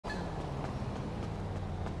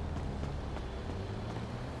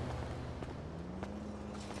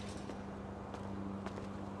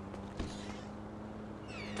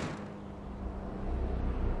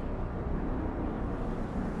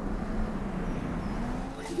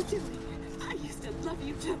are you doing? I used to love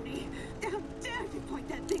you, Tony. How dare you point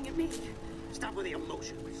that thing at me? Stop with the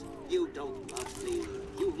emotions. You don't love me.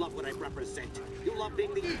 You love what I represent. You love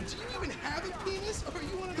being the... Dude, do you even have a penis? Or are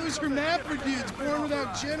you one of those hermaphrodites born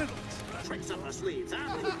without genitals? Tricks up our sleeves,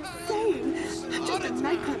 huh? Same. I'm just a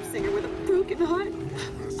nightclub singer with a broken heart.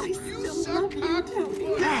 I still love you,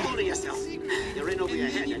 Tony. Hold to yourself. You're in over your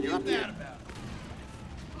head and you're up here.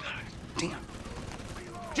 Damn.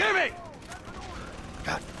 Jimmy!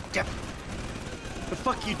 God damn it. The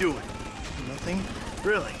fuck you doing? Nothing.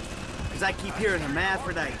 Really? Because I keep hearing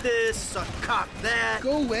hermaphrodite this, suck cock that.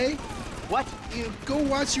 Go away. What? You know, go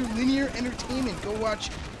watch your linear entertainment. Go watch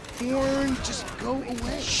porn. Just go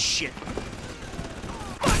away. Shit.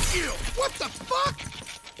 Fuck you! What the fuck?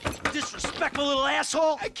 Disrespectful little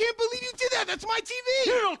asshole! I can't believe you did that. That's my TV.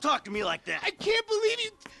 You don't talk to me like that. I can't believe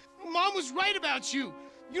you. Mom was right about you.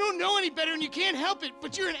 You don't know any better and you can't help it,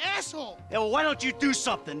 but you're an asshole. Yeah, well, why don't you do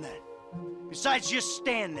something then? Besides just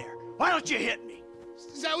stand there. Why don't you hit me?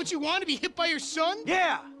 Is that what you want, to be hit by your son?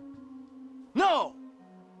 Yeah. No.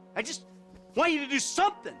 I just want you to do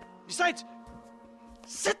something. Besides,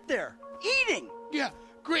 sit there, eating. Yeah,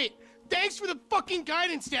 great. Thanks for the fucking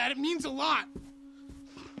guidance, Dad. It means a lot.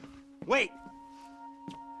 Wait.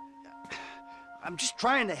 I'm just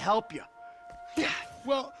trying to help you. Yeah,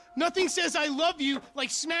 well, nothing says I love you like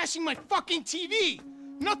smashing my fucking TV.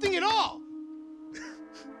 Nothing at all.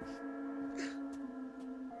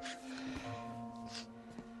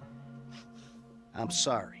 I'm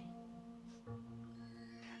sorry.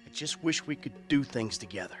 I just wish we could do things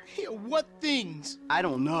together. Yeah, what things? I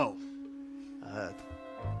don't know.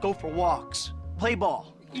 Go for walks, play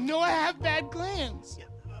ball. You know I have bad glands.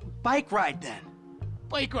 Bike ride then.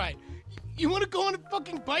 Bike ride. You want to go on a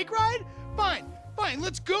fucking bike ride? Fine, fine,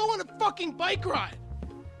 let's go on a fucking bike ride.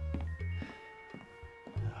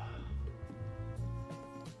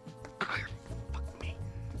 Fuck me.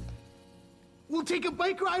 We'll take a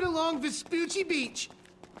bike ride along Vespucci Beach,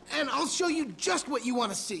 and I'll show you just what you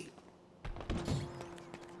want to see.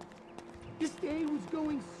 This day was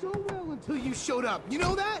going so well until you showed up. You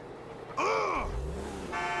know that? Ugh!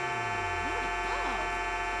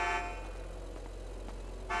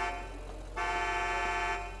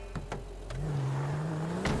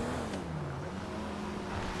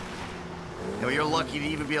 You know, you're lucky to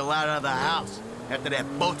even be allowed out of the house after that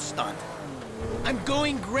boat stunt. I'm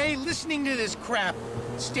going gray listening to this crap.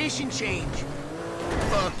 Station change.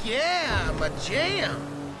 Fuck yeah, I'm a jam.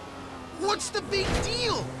 What's the big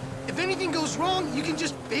deal? If anything goes wrong, you can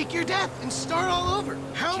just fake your death and start all over.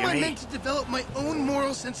 How am I Jimmy. meant to develop my own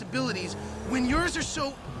moral sensibilities when yours are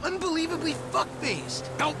so unbelievably fuck-faced?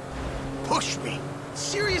 Don't push me.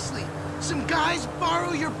 Seriously, some guys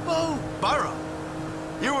borrow your bow. Burrow.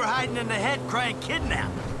 You were hiding in the head crying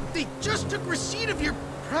kidnap. They just took receipt of your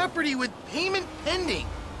property with payment pending.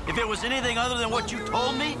 If it was anything other than what you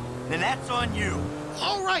told me, then that's on you.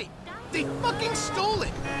 All right, they fucking stole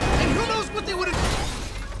it. And who knows what they would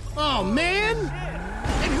have... Oh, man.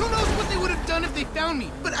 And who knows what they would have done if they found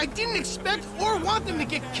me. But I didn't expect or want them to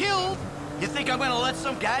get killed. You think I'm gonna let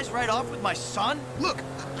some guys ride off with my son? Look,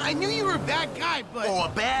 I knew you were a bad guy, but... Oh, a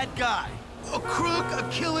bad guy. A crook, a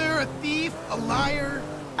killer, a thief, a liar.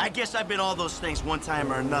 I guess I've been all those things one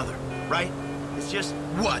time or another, right? It's just,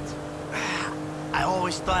 What? I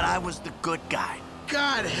always thought I was the good guy.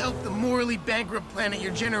 God help the morally bankrupt planet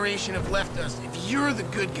your generation have left us if you're the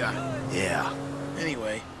good guy. Yeah.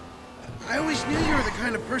 Anyway, I always knew you were the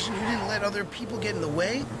kind of person who didn't let other people get in the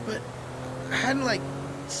way, but I hadn't, like,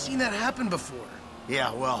 seen that happen before.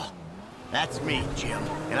 Yeah, well, that's me, Jim.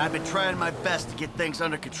 And I've been trying my best to get things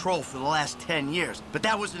under control for the last 10 years. But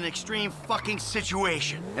that was an extreme fucking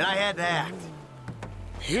situation, and I had to act.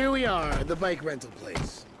 Here we are, the bike rental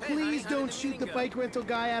place. Please don't shoot the bike rental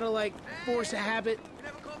guy out of, like, force of habit. You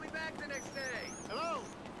never call me back the next day. Hello?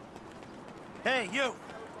 Hey, you.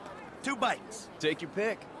 2 bites. Take your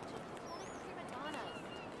pick.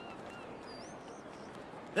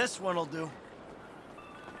 This one'll do.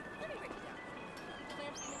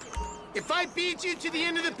 If I beat you to the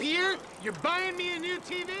end of the pier, you're buying me a new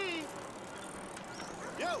TV.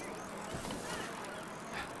 Yo!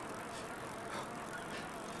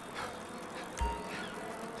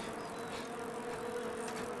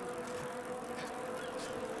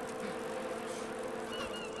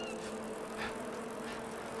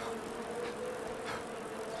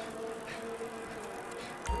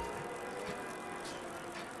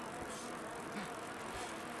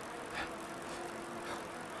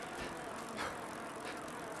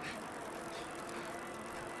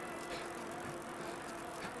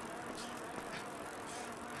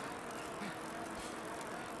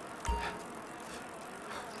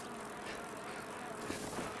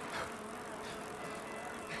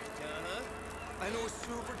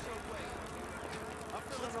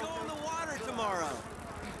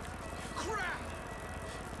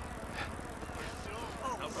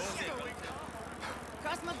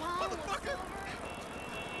 the palm. Motherfucker!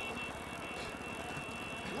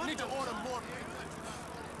 I need to order more.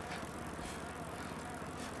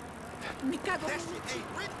 Me cago That en shit leche. ain't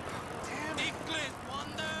written. Damn it. English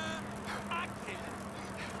wonder. I can't.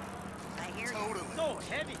 I hear you. Totally. So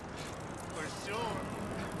heavy. For sure.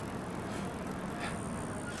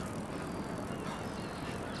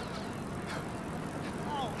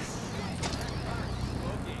 Oh, shit.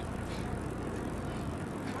 Okay.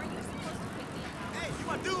 Are you supposed to pick me up? Hey, you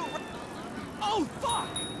my dude. Oh, fuck!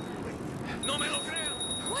 No me lo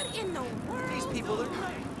creo. What in the world? These people are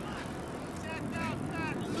nuts.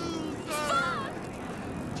 Fuck!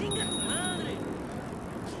 Chinga tu madre.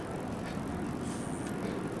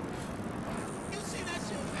 You see that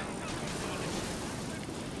shit?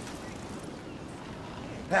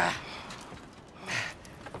 Ah.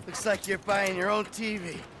 Looks like you're buying your own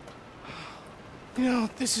TV. You know,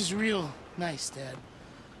 this is real nice, Dad.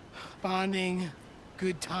 Bonding,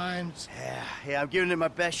 good times. Yeah, I'm giving it my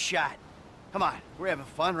best shot. Come on, we're having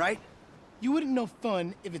fun, right? You wouldn't know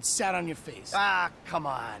fun if it sat on your face. Ah, come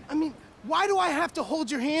on. I mean, why do I have to hold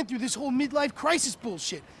your hand through this whole midlife crisis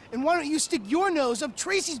bullshit? And why don't you stick your nose up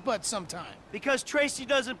Tracy's butt sometime? Because Tracy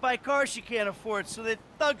doesn't buy cars she can't afford so that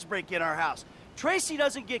thugs break in our house. Tracy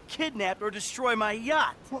doesn't get kidnapped or destroy my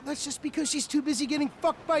yacht. Well, that's just because she's too busy getting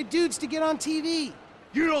fucked by dudes to get on TV.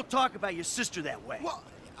 You don't talk about your sister that way. Well,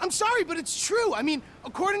 I'm sorry, but it's true. I mean,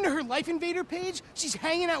 according to her Life Invader page, she's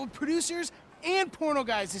hanging out with producers and porno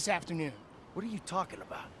guys this afternoon. What are you talking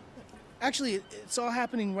about? Actually, it's all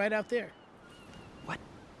happening right out there. What?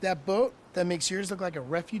 That boat that makes yours look like a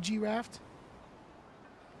refugee raft?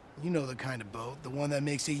 You know the kind of boat, the one that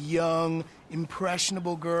makes a young,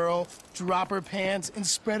 impressionable girl drop her pants and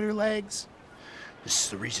spread her legs. This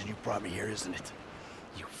is the reason you brought me here, isn't it?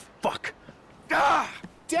 You fuck. Ah!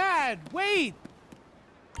 Dad, wait!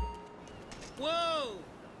 Whoa!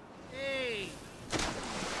 Hey!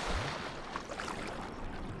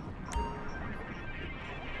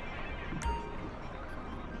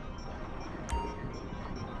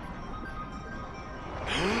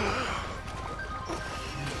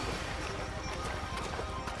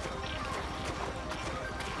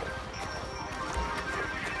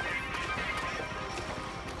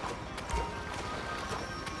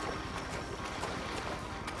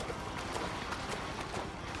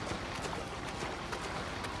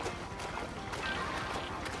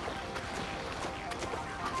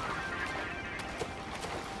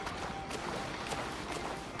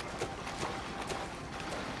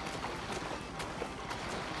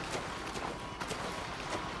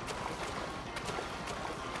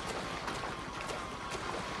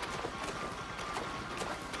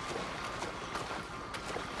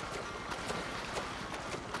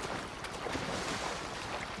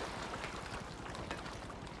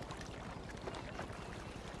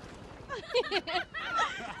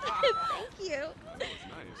 Thank you.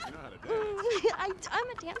 Nice, you know how to dance. I'm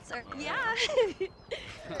a dancer. Yeah.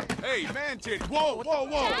 Hey, man titty. Whoa, whoa,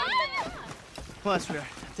 whoa. Dad? Come on, sweetheart.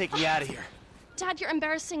 I'm taking you out of here. Dad, you're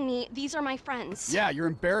embarrassing me. These are my friends. Yeah, you're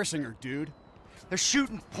embarrassing her, dude. They're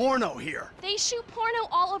shooting porno here. They shoot porno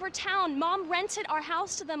all over town. Mom rented our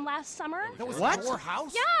house to them last summer. That was What? your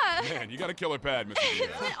house? Yeah. Man, you got a killer pad, Mr. Isn't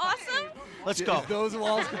it awesome? Let's go. Those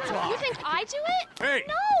walls can talk. You think I do it? Hey!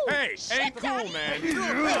 No. Hey! Shit, Ain't cool, Daddy. man.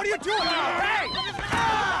 What are you doing? Hey!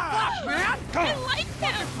 Fuck, man! I like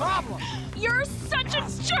him. Problem. You're such a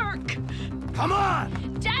jerk. Come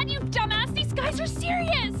on! Dad, you dumbass. These guys are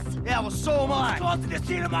serious. Yeah, well, so am I. Go to the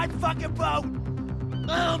scene of my fucking boat!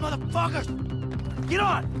 Oh, motherfuckers! Get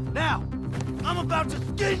on, now! I'm about to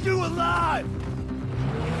skin you alive!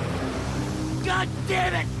 God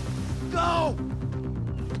damn it! Go!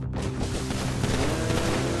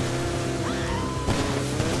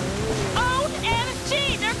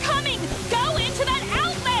 OMG, they're coming. Go into that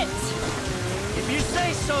outlet. If you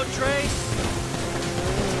say so, Trace.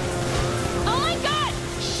 Oh my God.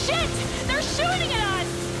 Shit, they're shooting at us.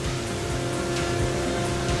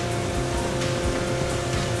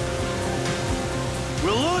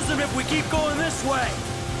 We'll lose them if we keep going this way.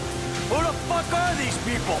 Who the fuck are these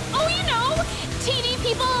people? Oh, you know, TV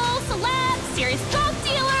people, celebs, serious drug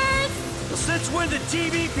dealers. Well, since when did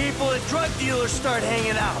TV people and drug dealers start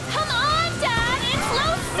hanging out? Come on, Dad, it's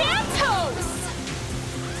Los Santos.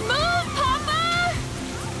 Move, Papa.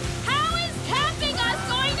 How is camping us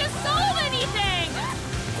going to solve anything?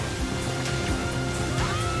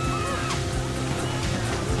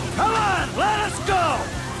 Come on, let us go!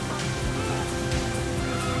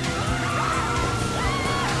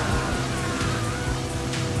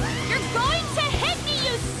 You're going to hit me,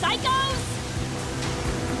 you psychos!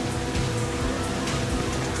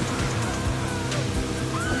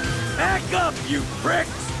 Back up, you pricks!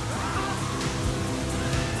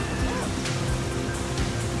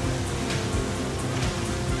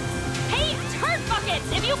 Hey, turd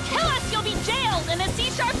buckets! If you kill us, you'll be jailed, and the sea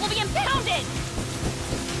shark will be impounded!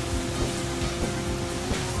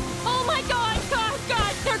 Oh my god,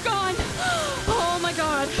 God, they're gone! Oh my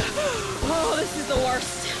god. Oh, this is the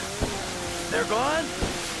worst. They're gone?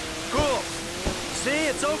 Cool. See,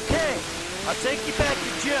 it's okay. I'll take you back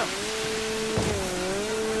to Jim.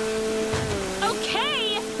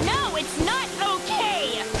 Okay? No, it's not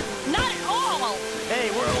okay! Not at all!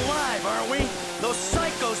 Hey, we're alive, aren't we? Those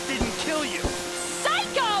psychos didn't kill you.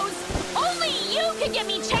 Psychos! Only you could get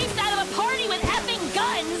me chased out of a party with effing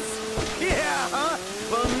guns! Yeah, huh?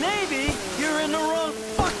 Well, maybe you're in the wrong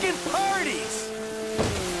fucking parties.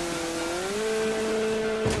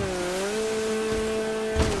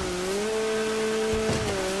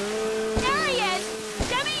 There he is!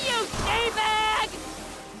 Jimmy, you D-bag!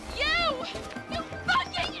 You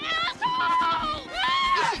fucking asshole!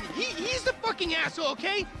 Listen, he's the fucking asshole,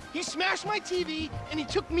 okay? He smashed my TV, and he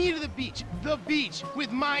took me to the beach. The beach,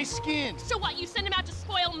 with my skin. So what, you sent him out to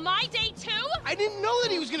spoil my day too? I didn't know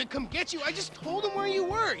that he was gonna come get you. I just told him where you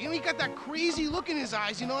were. You know, he got that crazy look in his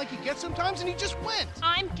eyes, you know, like he gets sometimes, and he just went.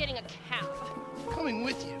 I'm getting a cab. Coming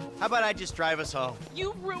with you. How about I just drive us home?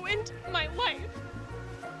 You ruined my life.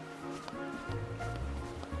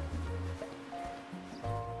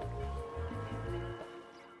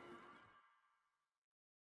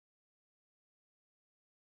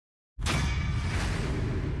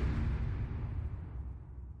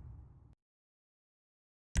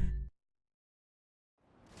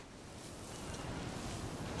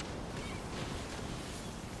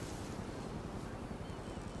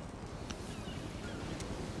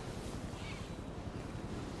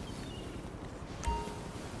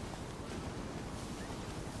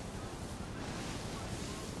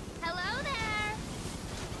 Hello there.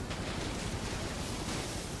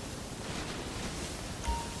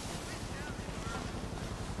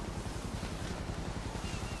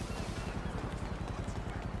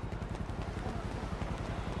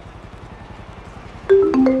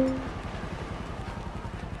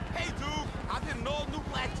 Hey, dude, I did an all-new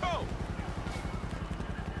plateau.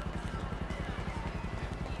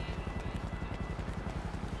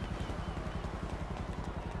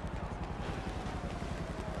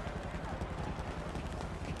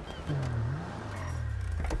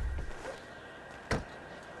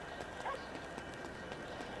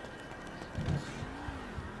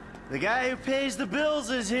 The guy who pays the bills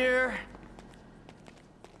is here.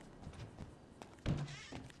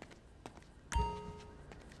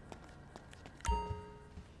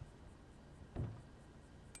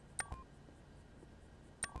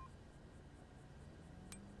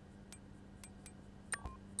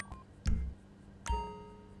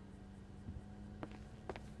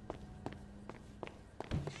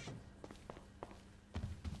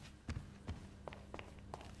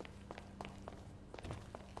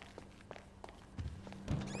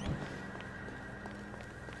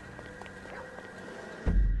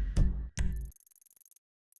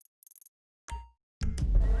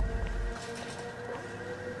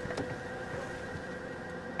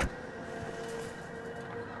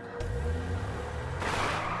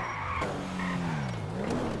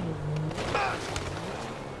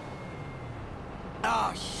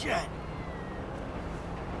 Oh, shit.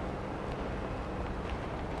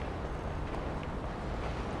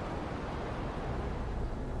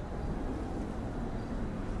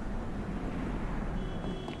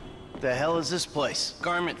 The hell is this place?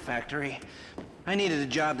 Garment factory. I needed a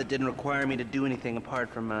job that didn't require me to do anything apart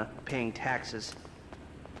from paying taxes.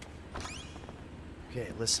 Okay,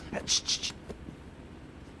 listen.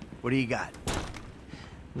 What do you got?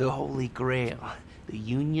 The Holy Grail. The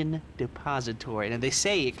Union Depository. Now, they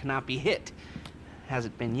say it cannot be hit.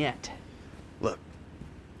 Hasn't been yet. Look,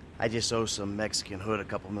 I just owe some Mexican hood a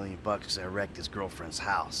couple $1 million because I wrecked his girlfriend's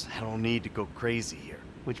house. I don't need to go crazy here.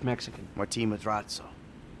 Which Mexican? Martín Madrazo.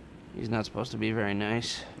 He's not supposed to be very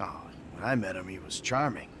nice. Oh, when I met him, he was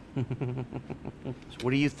charming. So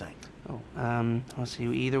what do you think? Oh, let's see.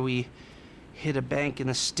 Either we hit a bank in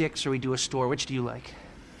the sticks or we do a store. Which do you like?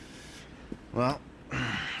 Well,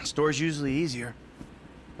 store's usually easier.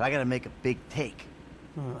 But I gotta make a big take.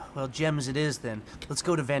 Well, gems it is then. Let's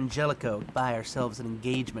go to Vangelico, buy ourselves an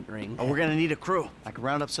engagement ring. Oh, we're gonna need a crew. I can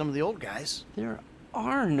round up some of the old guys. There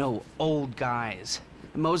are no old guys.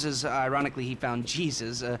 Moses, ironically, he found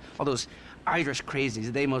Jesus. All those Irish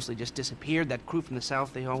crazies, they mostly just disappeared. That crew from the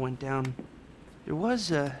south, they all went down. There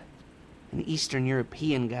was an Eastern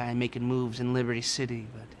European guy making moves in Liberty City,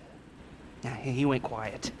 but he went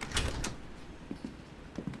quiet.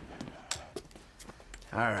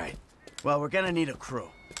 All right. Well, we're gonna need a crew.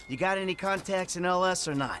 You got any contacts in LS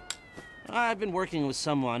or not? I've been working with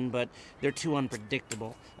someone, but they're too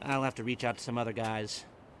unpredictable. I'll have to reach out to some other guys.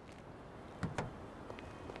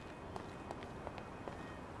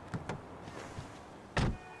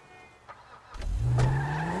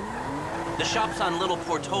 The shop's on Little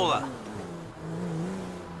Portola.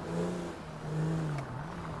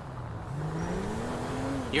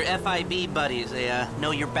 Your FIB buddies, they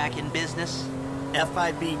know you're back in business?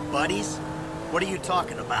 FIB buddies? What are you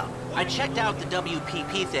talking about? I checked out the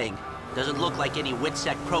WPP thing. Doesn't look like any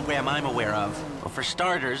WITSEC program I'm aware of. Well, for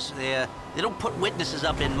starters, they don't put witnesses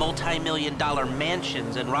up in multi-million-dollar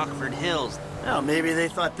mansions in Rockford Hills. Well, maybe they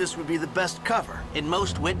thought this would be the best cover. And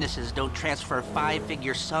most witnesses don't transfer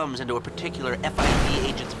five-figure sums into a particular FIB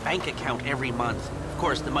agent's bank account every month. Of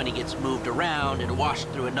course, the money gets moved around and washed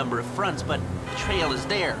through a number of fronts, but the trail is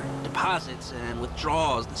there. Deposits and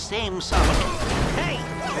withdrawals, the same sum. Hey!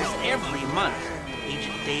 There's every month.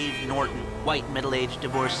 Agent Dave Norton, white middle-aged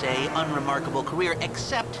divorcee, unremarkable career,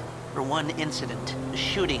 except for one incident. The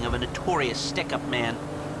shooting of a notorious stick-up man,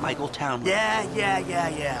 Michael Townley.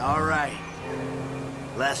 Yeah, all right.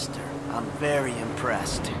 Lester, I'm very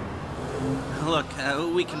impressed. Look,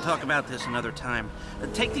 we can talk about this another time.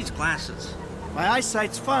 Take these glasses. My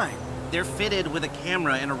eyesight's fine. They're fitted with a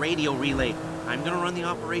camera and a radio relay. I'm gonna run the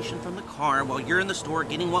operation from the car while you're in the store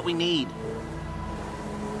getting what we need.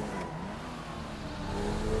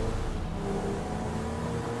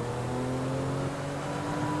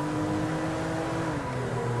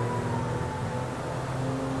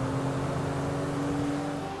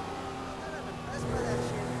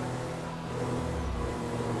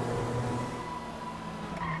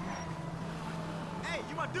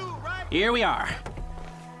 Here we are.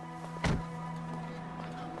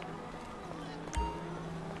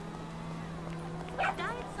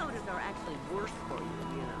 Diet sodas are actually worse for you,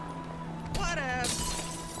 you know. Whatever.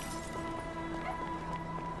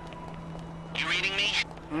 You reading me?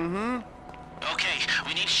 Mm-hmm. Okay,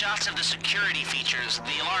 we need shots of the security features,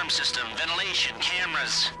 the alarm system, ventilation,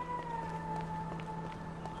 cameras.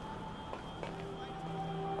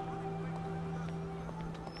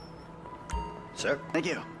 Sir? Thank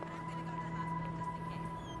you.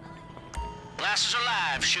 Glasses are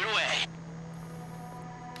live, shoot away.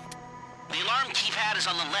 The alarm keypad is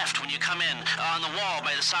on the left when you come in, on the wall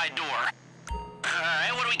by the side door.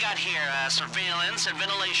 Alright, what do we got here? Surveillance and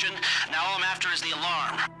ventilation. Now all I'm after is the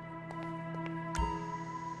alarm.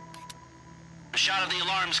 A shot of the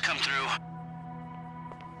alarms come through.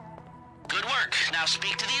 Good work. Now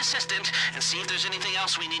speak to the assistant and see if there's anything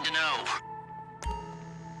else we need to know.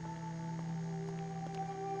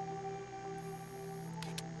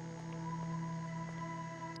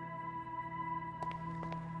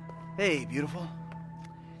 Hey, beautiful.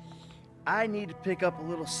 I need to pick up a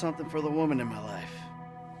little something for the woman in my life.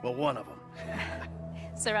 Well, one of them.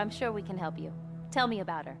 Sir, I'm sure we can help you. Tell me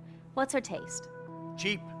about her. What's her taste?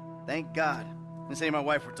 Cheap, thank God. This ain't my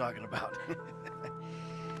wife we're talking about.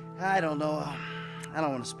 I don't know. I don't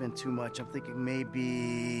want to spend too much. I'm thinking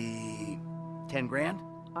maybe 10 grand?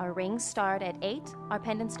 Our rings start at 8, our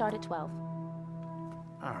pendants start at 12.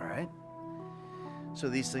 All right. So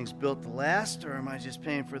these things built to last, or am I just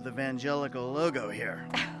paying for the Vangelico logo here?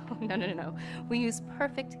 No. We use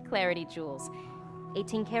perfect clarity jewels.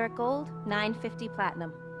 18 karat gold, 950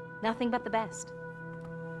 platinum. Nothing but the best.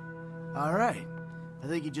 All right. I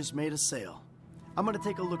think you just made a sale. I'm gonna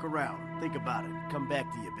take a look around, think about it, come back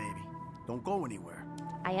to you, baby. Don't go anywhere.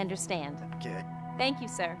 I understand. Okay. Thank you,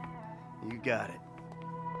 sir. You got it.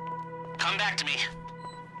 Come back to me.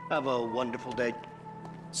 Have a wonderful day.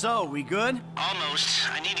 So, we good? Almost.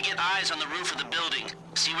 I need to get eyes on the roof of the building.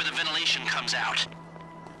 See where the ventilation comes out.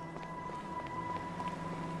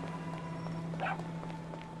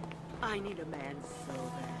 I need a man so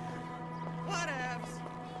bad. Whatevs.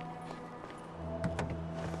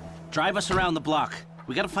 Drive us around the block.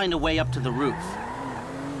 We gotta find a way up to the roof.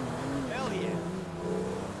 Hell yeah.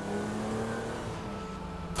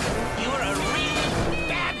 You're a really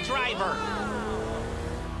bad driver!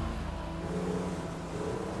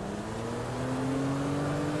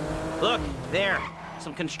 Look, there.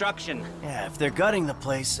 Some construction. Yeah, if they're gutting the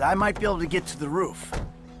place, I might be able to get to the roof.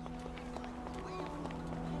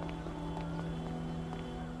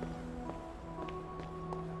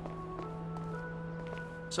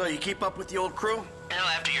 So, you keep up with the old crew? Well,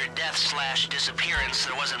 after your death/disappearance,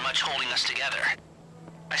 there wasn't much holding us together.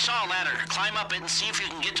 I saw a ladder. Climb up it and see if you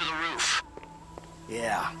can get to the roof.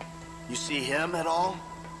 Yeah. You see him at all?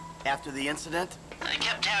 After the incident? I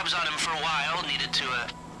kept tabs on him for a while. Needed to,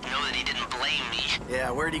 know that he didn't blame me. Yeah,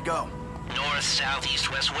 where'd he go? north, south,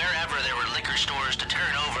 east, west, wherever there were liquor stores to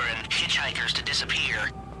turn over and hitchhikers to disappear.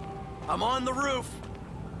 I'm on the roof.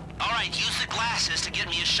 All right, use the glasses to get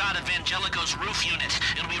me a shot of Angelico's roof unit.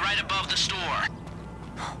 It'll be right above the store.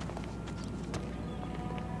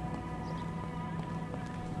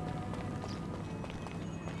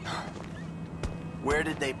 Where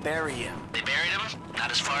did they bury him? They buried him?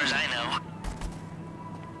 Not as far as I know.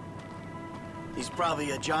 He's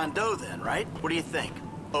probably a John Doe then, right? What do you think?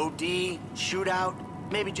 OD, shootout,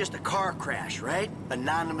 maybe just a car crash, right?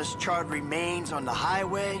 Anonymous charred remains on the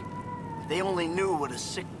highway. They only knew what a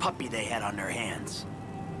sick puppy they had on their hands.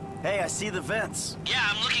 Hey, I see the vents. Yeah,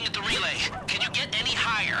 I'm looking at the relay. Can you get any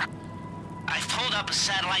higher? I've pulled up a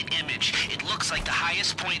satellite image. It looks like the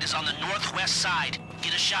highest point is on the northwest side.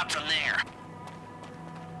 Get a shot from there.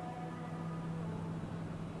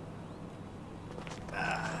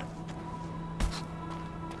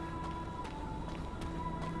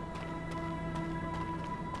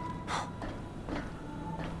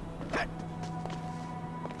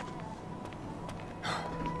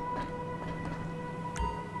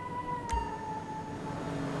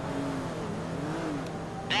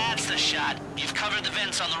 That's the shot. You've covered the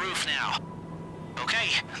vents on the roof now. Okay,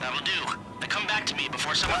 that'll do. Now come back to me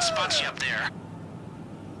before someone spots you up there.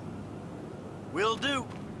 Will do.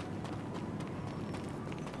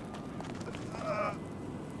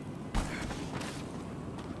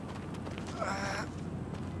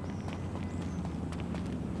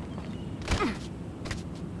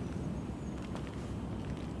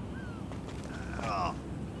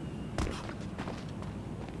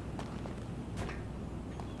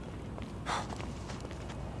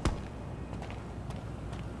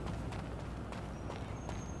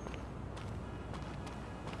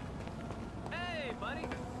 Hey, buddy.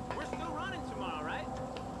 We're still running tomorrow, right?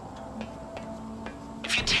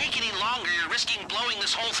 If you take any longer, you're risking blowing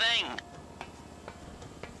this whole thing.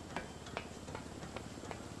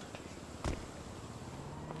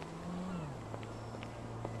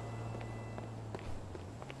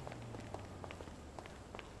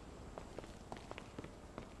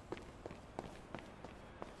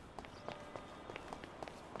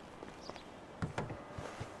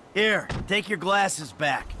 Here, take your glasses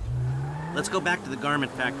back. Let's go back to the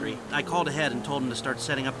garment factory. I called ahead and told him to start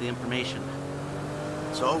setting up the information.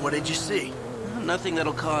 So, what did you see? Nothing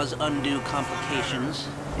that'll cause undue complications.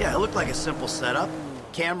 Yeah, it looked like a simple setup.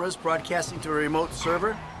 Cameras broadcasting to a remote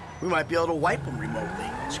server. We might be able to wipe them remotely.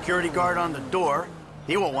 Security guard on the door.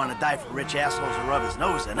 He won't want to die for rich assholes to rub his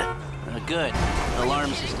nose in it. Good.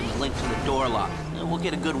 Alarm system is linked to the door lock. We'll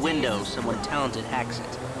get a good window if someone talented hacks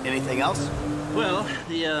it. Anything else? Well,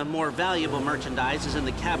 the more valuable merchandise is in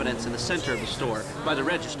the cabinets in the center of the store, by the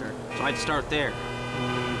register, so I'd start there.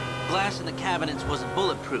 Glass in the cabinets wasn't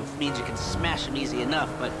bulletproof, means you can smash them easy enough,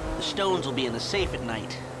 but the stones will be in the safe at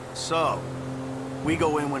night. So, we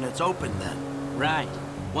go in when it's open then? Right.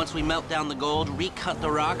 Once we melt down the gold, recut the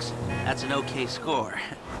rocks, that's an okay score.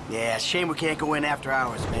 Yeah, shame we can't go in after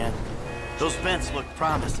hours, man. Those vents look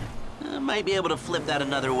promising. Might be able to flip that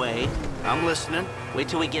another way. I'm listening. Wait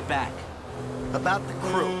till we get back. About the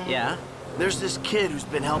crew. Yeah? There's this kid who's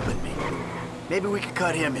been helping me. Maybe we could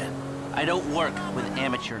cut him in. I don't work with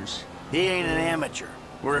amateurs. He ain't an amateur.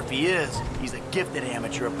 Or if he is, he's a gifted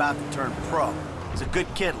amateur about to turn pro. He's a good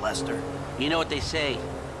kid, Lester. You know what they say.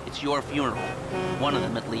 It's your funeral. One of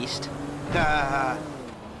them, at least.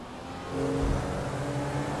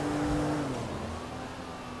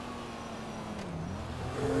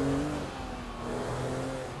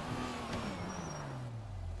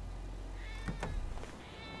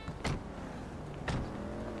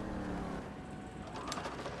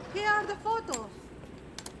 Here are the photos.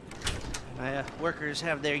 My workers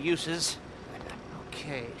have their uses.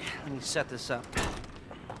 Okay, let me set this up.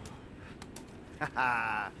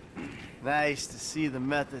 Nice to see the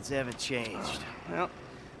methods haven't changed. Well,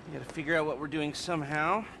 we gotta figure out what we're doing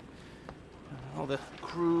somehow. All the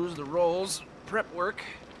crews, the rolls, prep work.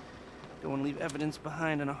 Don't want to leave evidence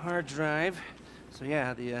behind on a hard drive. So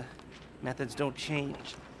yeah, the methods don't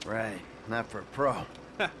change. Right, not for a pro.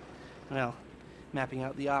 Well, mapping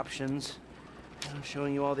out the options,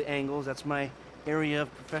 showing you all the angles, that's my area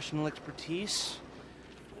of professional expertise.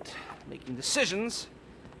 But making decisions,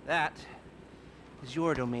 that is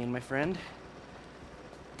your domain, my friend.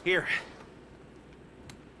 Here.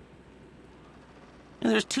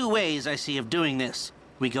 And there's two ways I see of doing this.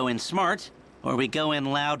 We go in smart, or we go in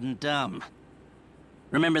loud and dumb.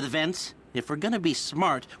 Remember the vents? If we're gonna be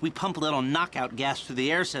smart, we pump a little knockout gas through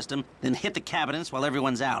the air system, then hit the cabinets while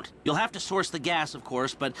everyone's out. You'll have to source the gas, of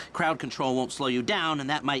course, but crowd control won't slow you down, and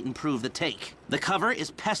that might improve the take. The cover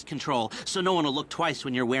is pest control, so no one will look twice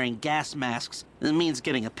when you're wearing gas masks. It means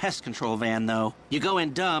getting a pest control van, though. You go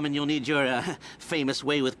in dumb and you'll need your, famous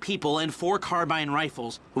way with people and 4 carbine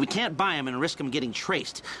rifles. We can't buy them and risk them getting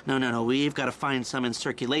traced. No, we've got to find some in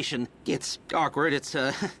circulation. It's awkward, it's,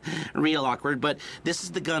 real awkward, but this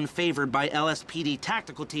is the gun favored by LSPD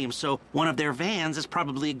tactical teams, so one of their vans is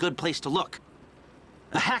probably a good place to look.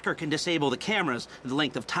 A hacker can disable the cameras. The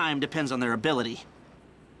length of time depends on their ability.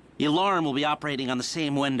 The alarm will be operating on the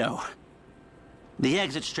same window. The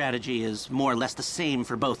exit strategy is more or less the same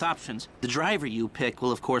for both options. The driver you pick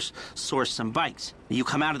will, of course, source some bikes. You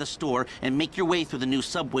come out of the store and make your way through the new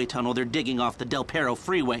subway tunnel they're digging off the Del Perro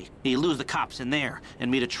freeway. You lose the cops in there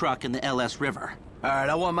and meet a truck in the LS River. All right,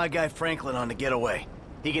 I want my guy Franklin on the getaway.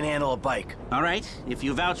 He can handle a bike. All right, if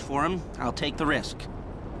you vouch for him, I'll take the risk.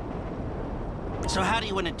 So how do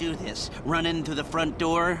you want to do this? Run in through the front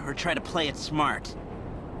door or try to play it smart?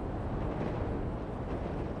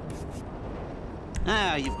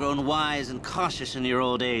 Ah, you've grown wise and cautious in your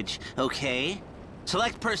old age. Okay.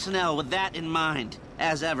 Select personnel with that in mind.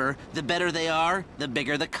 As ever, the better they are, the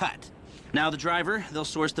bigger the cut. Now the driver, they'll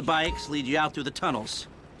source the bikes, lead you out through the tunnels.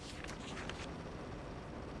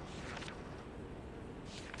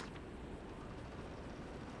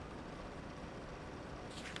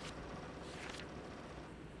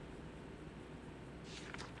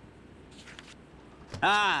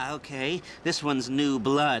 Ah, okay. This one's new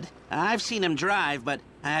blood. I've seen him drive, but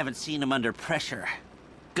I haven't seen him under pressure.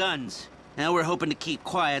 Guns. Now we're hoping to keep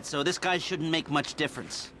quiet, so this guy shouldn't make much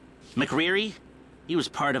difference. McReary? He was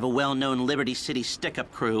part of a well-known Liberty City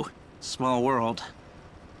stick-up crew. Small world.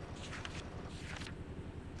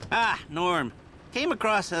 Ah, Norm. Came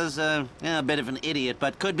across as a bit of an idiot,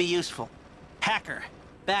 but could be useful. Hacker.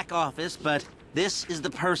 Back office, but this is the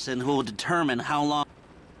person who will determine how long...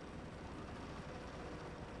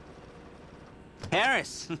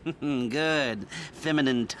 Harris! Good.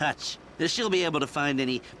 Feminine touch. She'll be able to find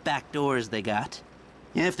any back doors they got.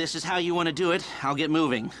 If this is how you want to do it, I'll get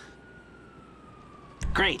moving.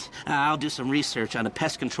 Great. I'll do some research on a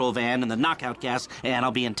pest control van and the knockout gas, and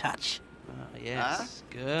I'll be in touch. Yes.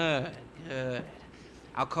 Good.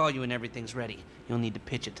 I'll call you when everything's ready. You'll need to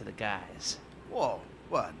pitch it to the guys. Whoa,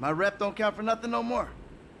 what? My rep don't count for nothing no more?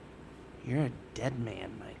 You're a dead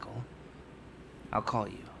man, Michael. I'll call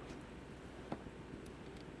you.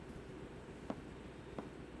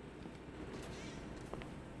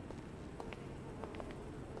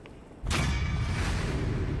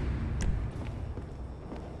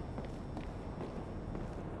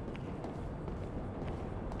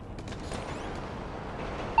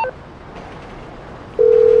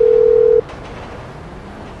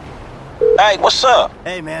 Hey, what's up?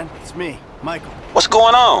 Hey, man, it's me, Michael. What's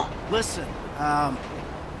going on? Listen,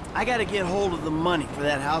 I gotta get hold of the money for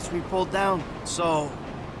that house we pulled down, so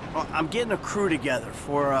I'm getting a crew together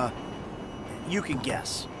for, you can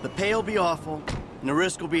guess. The pay will be awful, and the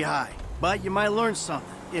risk will be high, but you might learn something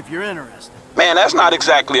if you're interested. Man, that's not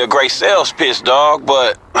exactly a great sales pitch, dog,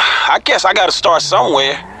 but I guess I gotta start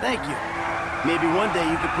somewhere. Thank you. Maybe one day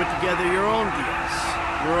you could put together your own deals,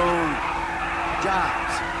 your own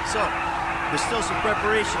jobs. So, there's still some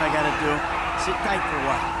preparation I gotta do. Sit tight for a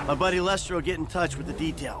while. My buddy Lester will get in touch with the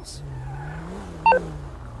details.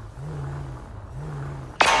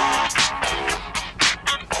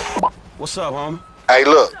 What's up, homie? Hey,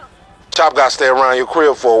 look. Chop got to stay around your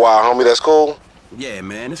crib for a while, homie. That's cool? Yeah,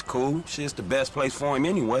 man, it's cool. Shit's the best place for him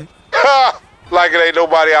anyway. Ha! Like it ain't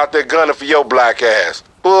nobody out there gunning for your black ass.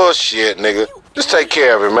 Bullshit, nigga. Just take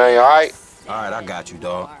care of it, man, all right? All right, I got you,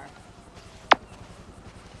 dog.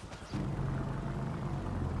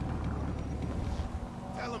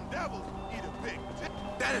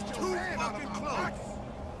 That is too fucking close.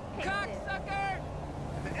 Cocksucker!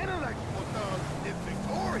 The intellectual thug is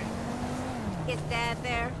victorious. Is Dad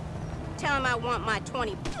there? Tell him I want my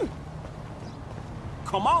 20.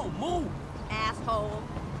 Come on, move. Asshole.